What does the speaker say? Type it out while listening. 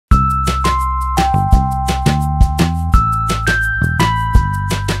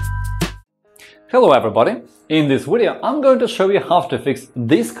Hello everybody! In this video I'm going to show you how to fix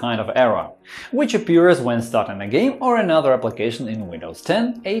this kind of error, which appears when starting a game or another application in Windows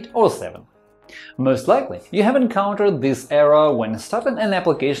 10, 8 or 7. Most likely you have encountered this error when starting an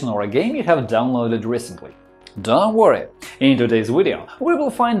application or a game you have downloaded recently. Don't worry, in today's video we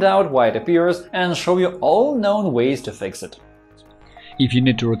will find out why it appears and show you all known ways to fix it. If you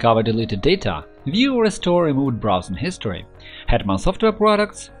need to recover deleted data, view or restore removed browsing history, Hetman Software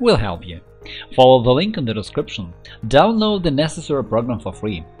Products will help you. Follow the link in the description, download the necessary program for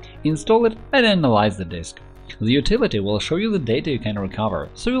free, install it and analyze the disk. The utility will show you the data you can recover,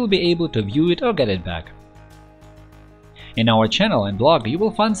 so you'll be able to view it or get it back. In our channel and blog you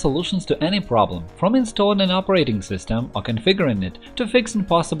will find solutions to any problem, from installing an operating system or configuring it to fixing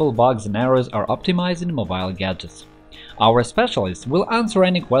possible bugs and errors or optimizing mobile gadgets. Our specialists will answer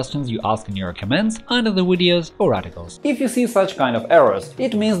any questions you ask in your comments under the videos or articles. If you see such kind of errors,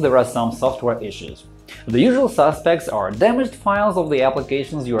 it means there are some software issues. The usual suspects are damaged files of the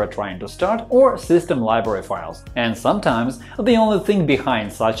applications you are trying to start or system library files, and sometimes the only thing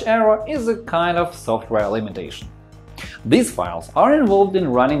behind such error is a kind of software limitation. These files are involved in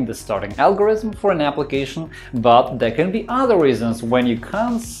running the starting algorithm for an application, but there can be other reasons when you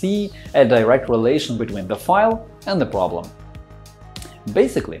can't see a direct relation between the file and the problem.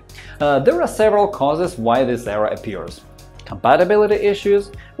 Basically, there are several causes why this error appears: compatibility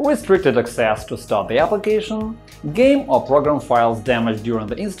issues, restricted access to start the application, game or program files damaged during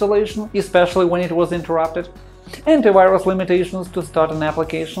the installation, especially when it was interrupted, antivirus limitations to start an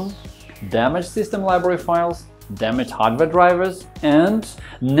application, damaged system library files, damaged hardware drivers, and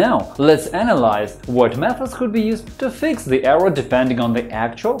now let's analyze what methods could be used to fix the error depending on the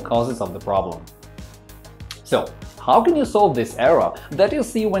actual causes of the problem. So, how can you solve this error that you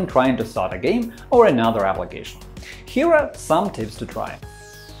see when trying to start a game or another application? Here are some tips to try.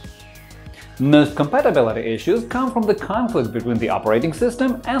 Most compatibility issues come from the conflict between the operating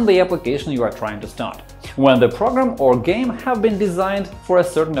system and the application you are trying to start, when the program or game have been designed for a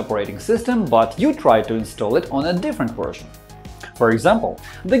certain operating system, but you try to install it on a different version. For example,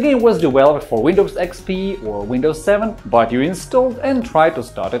 the game was developed for Windows XP or Windows 7, but you installed and tried to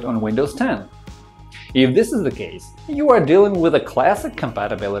start it on Windows 10. If this is the case, you are dealing with a classic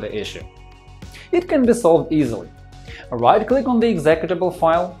compatibility issue. It can be solved easily. Right-click on the executable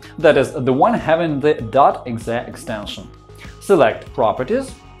file, that is, the one having the .exe extension. Select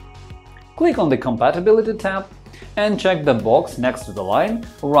Properties, click on the Compatibility tab, and check the box next to the line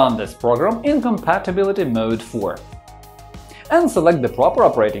Run this program in Compatibility Mode 4, and select the proper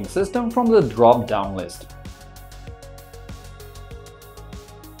operating system from the drop-down list.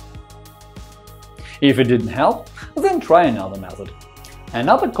 If it didn't help, then try another method.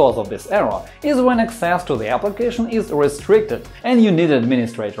 Another cause of this error is when access to the application is restricted and you need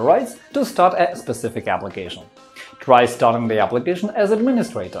administrator rights to start a specific application. Try starting the application as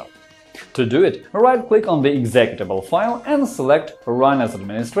administrator. To do it, right-click on the executable file and select Run as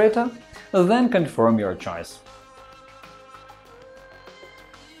administrator, then confirm your choice.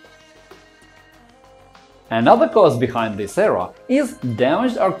 Another cause behind this error is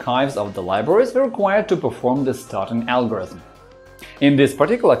damaged archives of the libraries required to perform the starting algorithm. In this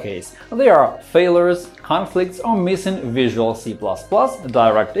particular case, there are failures, conflicts or missing Visual C++,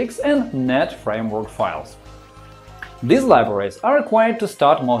 DirectX and .NET framework files. These libraries are required to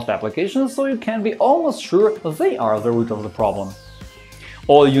start most applications, so you can be almost sure they are the root of the problem.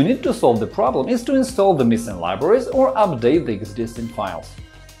 All you need to solve the problem is to install the missing libraries or update the existing files.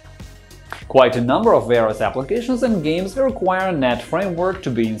 Quite a number of various applications and games require .NET framework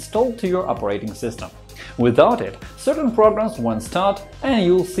to be installed to your operating system. Without it, certain programs won't start, and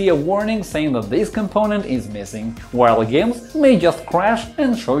you'll see a warning saying that this component is missing, while games may just crash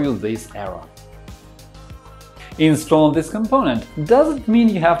and show you this error. Installing this component doesn't mean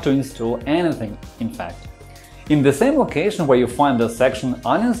you have to install anything, in fact. In the same location where you find the section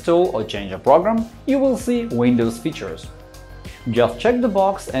Uninstall or Change a program, you will see Windows features. Just check the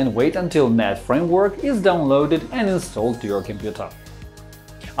box and wait until .NET Framework is downloaded and installed to your computer.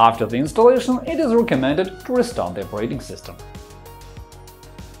 After the installation, it is recommended to restart the operating system.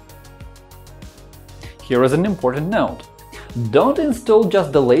 Here is an important note. Don't install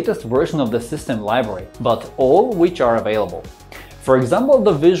just the latest version of the system library, but all which are available. For example,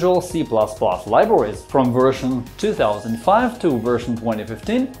 the Visual C++ libraries from version 2005 to version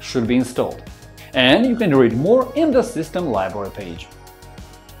 2015 should be installed. And you can read more in the System Library page.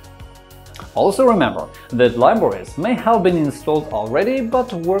 Also remember that libraries may have been installed already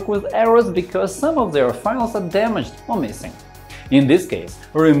but work with errors because some of their files are damaged or missing. In this case,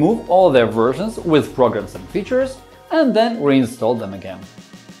 remove all their versions with programs and features and then reinstall them again.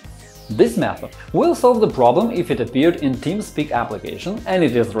 This method will solve the problem if it appeared in Teamspeak application and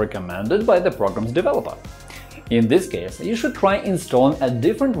it is recommended by the program's developer. In this case, you should try installing a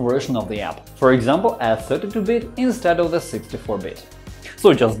different version of the app, for example a 32-bit instead of the 64-bit.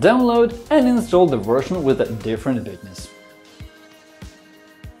 So just download and install the version with a different bitness.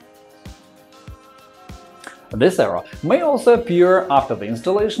 This error may also appear after the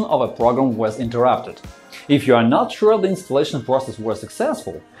installation of a program was interrupted. If you are not sure the installation process was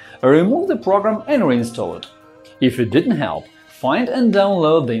successful, remove the program and reinstall it. If it didn't help, find and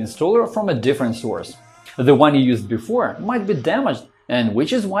download the installer from a different source. The one you used before might be damaged, and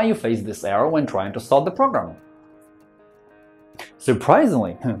which is why you face this error when trying to start the program.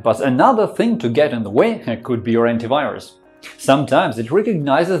 Surprisingly, but another thing to get in the way could be your antivirus. Sometimes it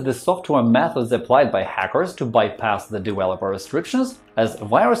recognizes the software methods applied by hackers to bypass the developer restrictions as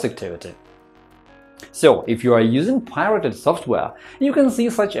virus activity. So, if you are using pirated software, you can see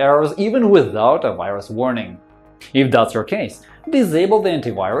such errors even without a virus warning. If that's your case, disable the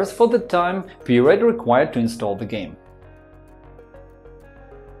antivirus for the time period required to install the game.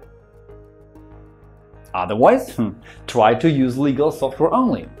 Otherwise, try to use legal software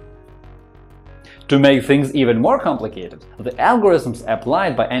only. To make things even more complicated, the algorithms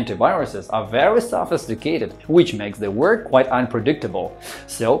applied by antiviruses are very sophisticated, which makes their work quite unpredictable,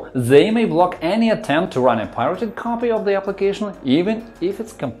 so they may block any attempt to run a pirated copy of the application even if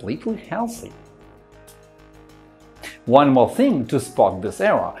it's completely healthy. One more thing to spot this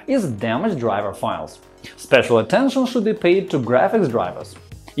error is damaged driver files. Special attention should be paid to graphics drivers.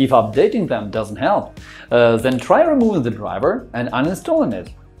 If updating them doesn't help, then try removing the driver and uninstalling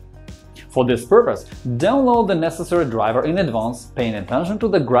it. For this purpose, download the necessary driver in advance, paying attention to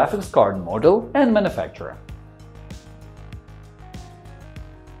the graphics card model and manufacturer.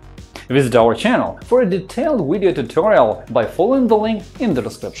 Visit our channel for a detailed video tutorial by following the link in the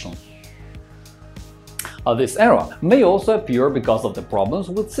description. This error may also appear because of the problems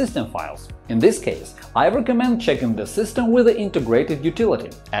with system files. In this case, I recommend checking the system with the integrated utility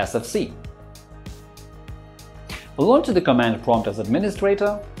 (SFC). Launch the command prompt as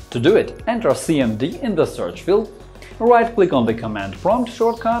administrator. To do it, enter CMD in the search field, right-click on the command prompt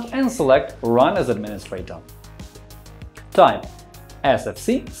shortcut and select Run as administrator. Type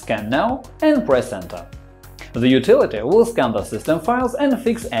SFC scan now and press Enter. The utility will scan the system files and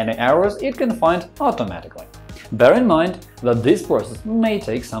fix any errors it can find automatically. Bear in mind that this process may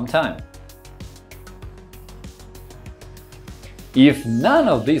take some time. If none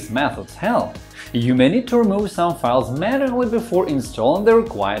of these methods help, you may need to remove some files manually before installing the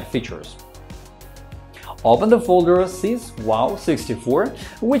required features. Open the folder syswow64,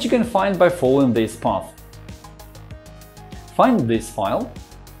 which you can find by following this path. Find this file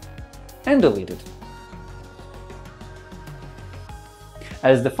and delete it.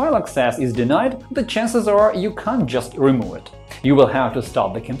 As the file access is denied, the chances are you can't just remove it. You will have to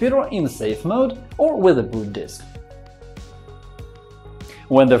start the computer in safe mode or with a boot disk.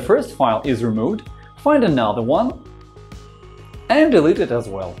 When the first file is removed, find another one and delete it as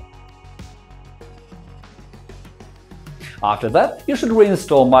well. After that, you should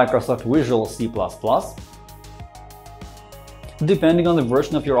reinstall Microsoft Visual C++, depending on the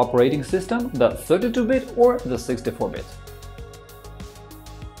version of your operating system, the 32-bit or the 64-bit.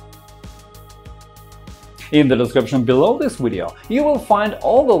 In the description below this video, you will find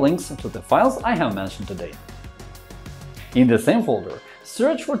all the links to the files I have mentioned today. In the same folder,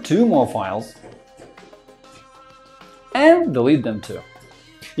 search for 2 more files and delete them too.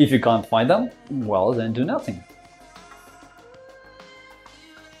 If you can't find them, well, then do nothing.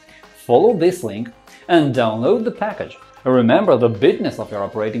 Follow this link and download the package. Remember the bitness of your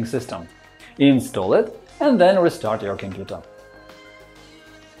operating system. Install it and then restart your computer.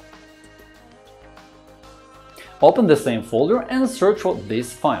 Open the same folder and search for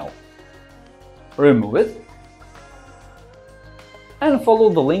this file. Remove it and follow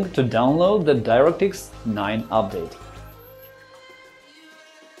the link to download the DirectX 9 update.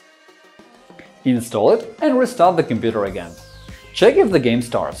 Install it and restart the computer again. Check if the game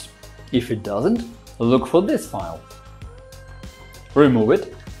starts. If it doesn't, look for this file. Remove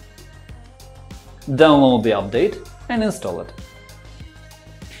it, download the update and install it.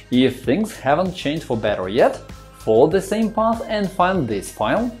 If things haven't changed for better yet, follow the same path and find this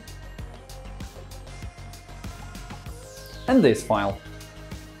file and this file.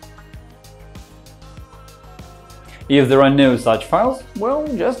 If there are no such files, well,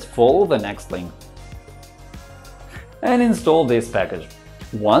 just follow the next link and install this package.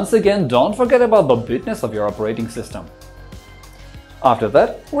 Once again, don't forget about the bitness of your operating system. After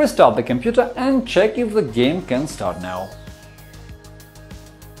that, restart the computer and check if the game can start now.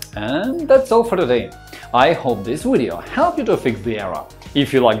 And that's all for today. I hope this video helped you to fix the error.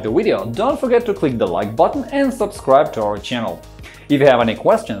 If you liked the video, don't forget to click the like button and subscribe to our channel. If you have any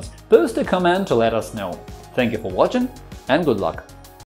questions, post a comment to let us know. Thank you for watching and good luck!